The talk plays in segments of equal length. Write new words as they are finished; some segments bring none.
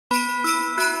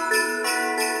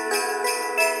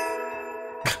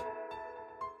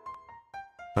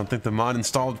don't think the mod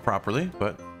installed properly,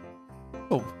 but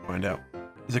we'll find out.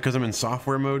 Is it because I'm in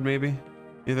software mode, maybe?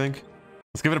 You think?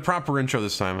 Let's give it a proper intro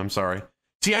this time. I'm sorry.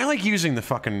 See, I like using the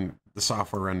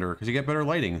software renderer because you get better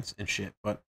lighting and shit,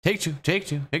 but take two,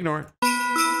 ignore it.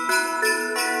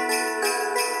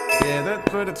 Yeah,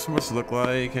 that's what it's supposed to look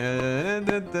like. Search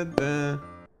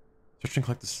and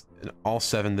collect this in all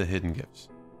 7 the hidden gifts.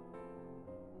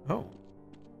 Oh.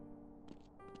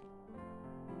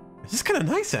 This is kind of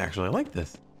nice, actually. I like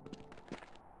this.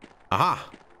 Aha!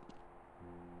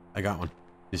 I got one.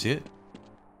 You see it?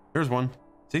 There's one.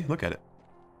 See? Look at it.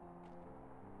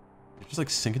 It just like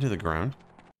sink into the ground.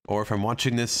 Or if I'm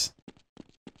watching this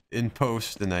in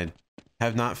post and I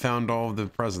have not found all of the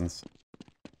presents,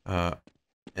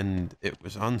 and it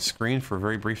was on screen for a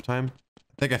very brief time,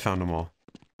 I think I found them all.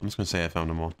 I'm just gonna say I found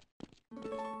them all.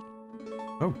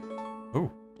 Oh.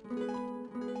 Oh.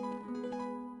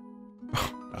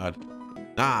 Oh, God.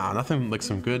 Ah, nothing like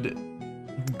some good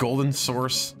golden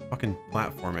source fucking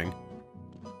platforming.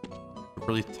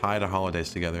 Really tie the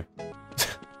holidays together.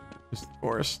 Just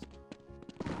forest.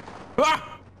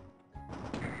 Ah!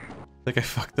 I think I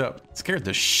fucked up. It scared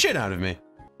the shit out of me.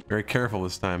 Very careful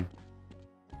this time.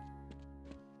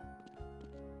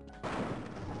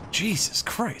 Jesus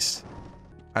Christ.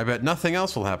 I bet nothing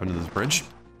else will happen to this bridge.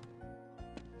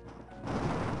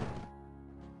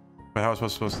 But how was I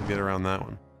supposed to get around that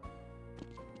one?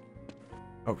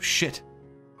 Oh shit.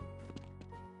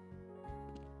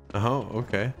 Oh,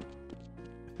 okay.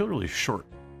 I feel really short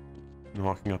in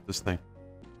walking up this thing.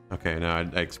 Okay, now I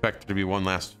expect there to be one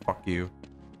last fuck you.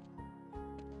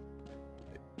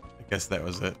 I guess that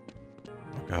was it.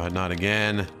 Oh God, not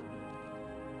again.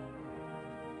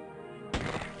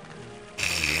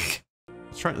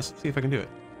 Let's see if I can do it.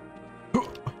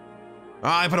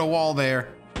 I put a wall there.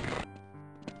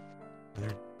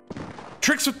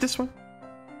 Tricks with this one.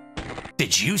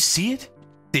 Did you see it?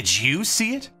 Did you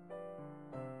see it?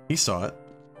 He saw it.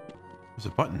 There's a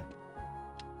button.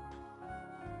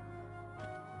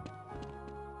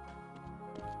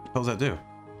 What does that do?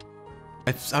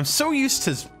 I'm so used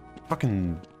to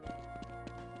fucking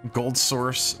gold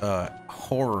source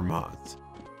horror mods.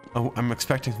 Oh, I'm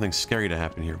expecting something scary to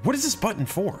happen here. What is this button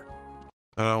for?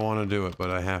 I don't want to do it, but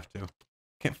I have to.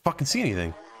 Can't fucking see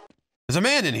anything. There's a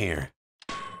man in here.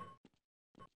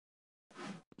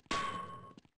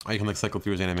 Oh, you can like cycle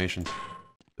through his animations.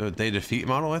 The They Defeat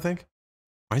model, I think.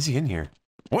 Why is he in here?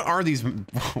 What are these?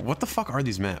 What the fuck are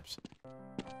these maps?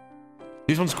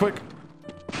 These ones quick.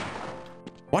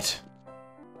 What?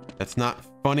 That's not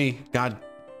funny. God.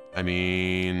 I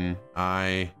mean,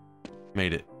 I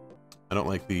made it. I don't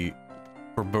like the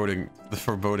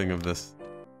foreboding of this.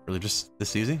 Really, just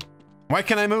this easy? Why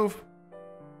can't I move?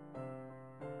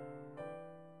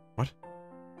 What?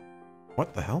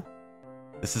 What the hell?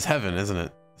 This is heaven, isn't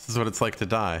it? This is what it's like to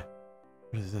die.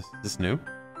 What is this? Is this new?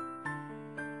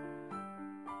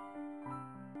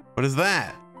 What is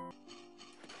that?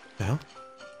 The hell?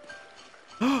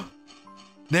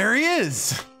 There he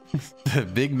is! The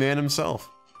big man himself.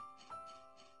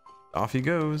 Off he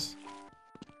goes.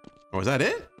 Oh, is that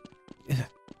it? Yeah.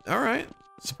 All right.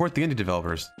 Support the indie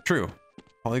developers. True.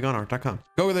 PolygonArt.com.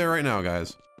 Go there right now,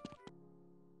 guys.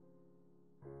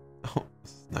 Oh,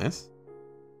 this is nice.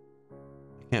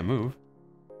 I can't move.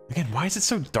 Again, why is it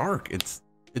so dark? It's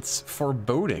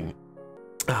foreboding.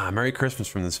 Ah, Merry Christmas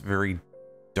from this very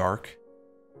dark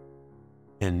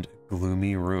and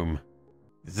gloomy room.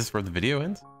 Is this where the video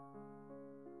ends?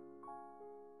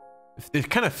 It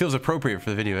kind of feels appropriate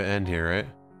for the video to end here, right?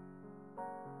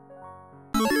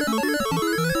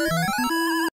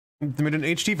 They made an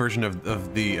HD version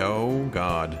of the... Oh,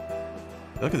 God.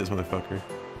 Look at this motherfucker.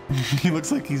 He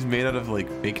looks like he's made out of, like,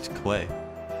 baked clay.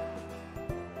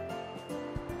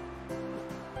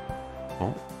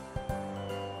 Oh.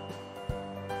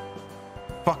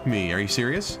 Fuck me. Are you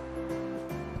serious?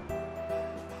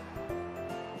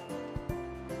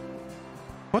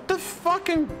 What the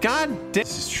fucking goddamn...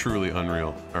 This is truly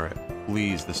unreal. Alright.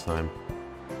 Please, this time.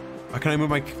 How can I move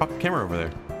my fucking camera over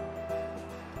there?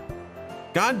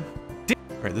 God damn.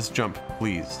 Alright, this jump,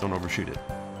 please, don't overshoot it.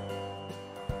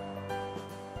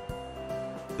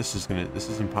 This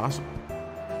is impossible.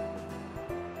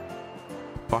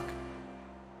 Fuck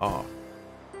off.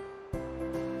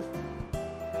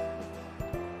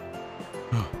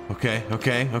 Okay,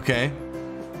 okay, okay.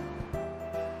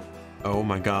 Oh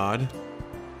my God.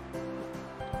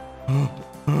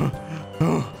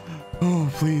 Oh,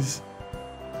 please.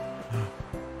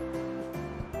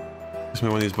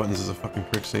 One of these buttons is a fucking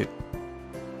prick state.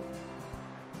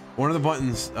 One of the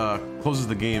buttons closes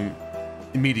the game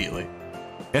immediately.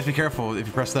 You have to be careful if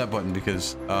you press that button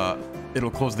because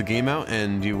it'll close the game out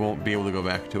and you won't be able to go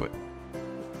back to it.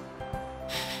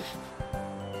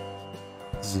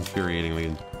 This is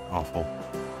infuriatingly awful.